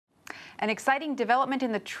An exciting development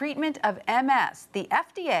in the treatment of MS. The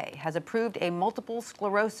FDA has approved a multiple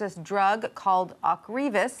sclerosis drug called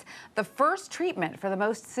Ocrevus, the first treatment for the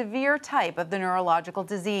most severe type of the neurological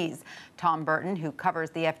disease. Tom Burton, who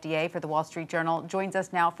covers the FDA for the Wall Street Journal, joins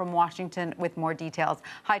us now from Washington with more details.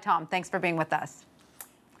 Hi, Tom. Thanks for being with us.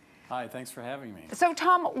 Hi, thanks for having me. So,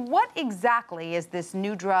 Tom, what exactly is this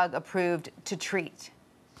new drug approved to treat?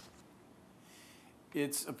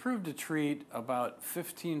 It's approved to treat about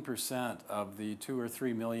 15% of the 2 or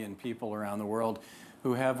 3 million people around the world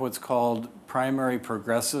who have what's called primary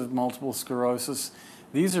progressive multiple sclerosis.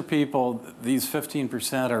 These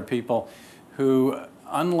 15% are people who,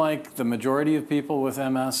 unlike the majority of people with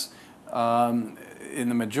MS, in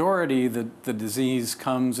the majority, the disease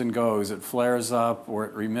comes and goes. It flares up or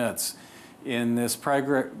it remits. In this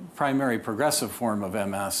primary progressive form of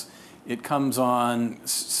MS, it comes on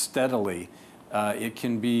steadily. It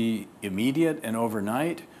can be immediate and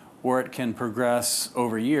overnight, or it can progress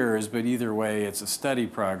over years, but either way, it's a steady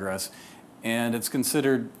progress, and it's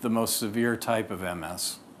considered the most severe type of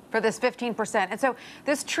MS. For this 15%. And so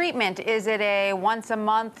this treatment, is it a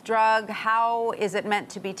once-a-month drug? How is it meant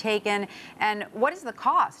to be taken? And what is the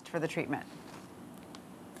cost for the treatment?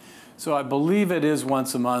 So I believe it is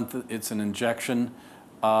once a month. It's an injection.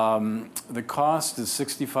 The cost is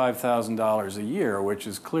 $65,000 a year, which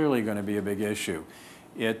is clearly going to be a big issue.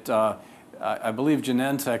 I believe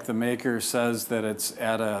Genentech, the maker, says that it's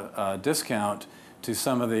at a discount to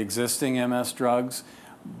some of the existing MS drugs.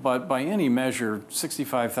 But by any measure,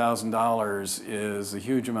 $65,000 is a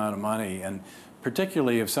huge amount of money, and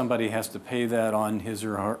particularly if somebody has to pay that on his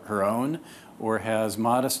or her own or has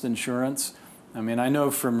modest insurance. I mean, I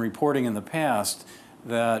know from reporting in the past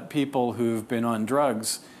that people who've been on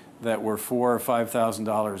drugs that were $4,000 or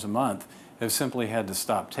 $5,000 a month have simply had to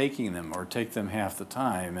stop taking them or take them half the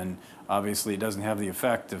time, and obviously it doesn't have the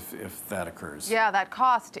effect if that occurs. Yeah, that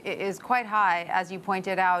cost is quite high, as you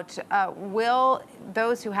pointed out. Will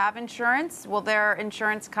those who have insurance, will their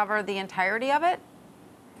insurance cover the entirety of it?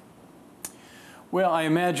 Well, I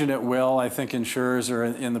imagine it will. I think insurers are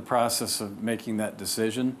in the process of making that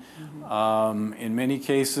decision. In many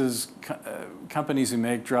cases, companies who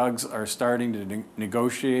make drugs are starting to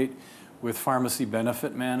negotiate with pharmacy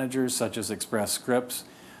benefit managers, such as Express Scripts.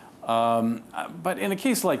 But in a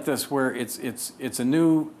case like this, where it's a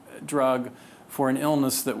new drug for an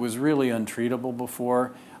illness that was really untreatable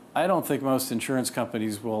before, I don't think most insurance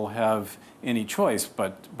companies will have any choice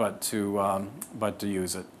but to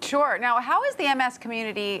use it. Sure. Now, how is the MS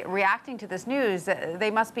community reacting to this news?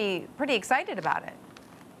 They must be pretty excited about it.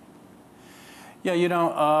 Yeah, you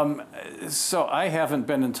know, so I haven't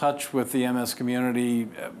been in touch with the MS community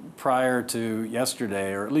prior to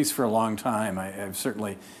yesterday, or at least for a long time. I've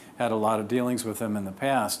certainly had a lot of dealings with them in the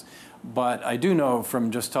past. But I do know from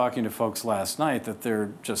just talking to folks last night that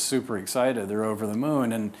they're just super excited. They're over the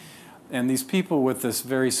moon. And these people with this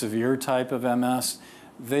very severe type of MS,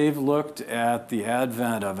 they've looked at the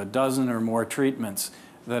advent of a dozen or more treatments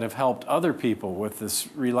that have helped other people with this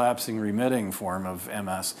relapsing remitting form of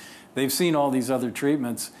MS. They've seen all these other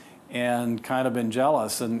treatments and kind of been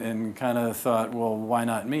jealous and kind of thought, well, why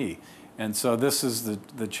not me? And so this is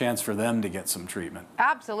the chance for them to get some treatment.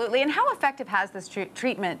 Absolutely. And how effective has this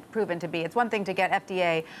treatment proven to be? It's one thing to get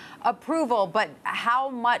FDA approval, but how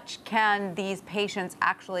much can these patients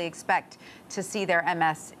actually expect to see their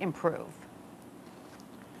MS improve?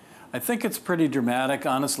 I think it's pretty dramatic.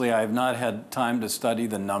 Honestly, I have not had time to study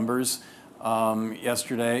the numbers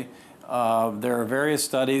yesterday. There are various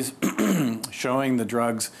studies showing the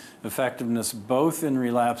drug's effectiveness both in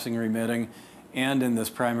relapsing remitting and in this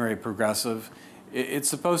primary progressive. It's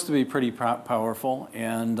supposed to be pretty powerful,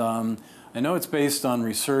 and I know it's based on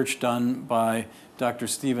research done by Dr.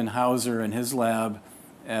 Stephen Hauser and his lab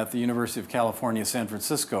at the University of California, San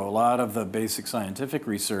Francisco. A lot of the basic scientific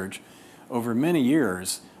research over many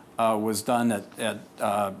years was done at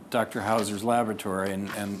Dr. Hauser's laboratory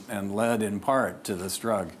and led in part to this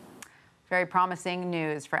drug. Very promising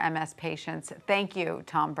news for MS patients. Thank you,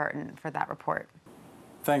 Tom Burton, for that report.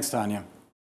 Thanks, Tanya.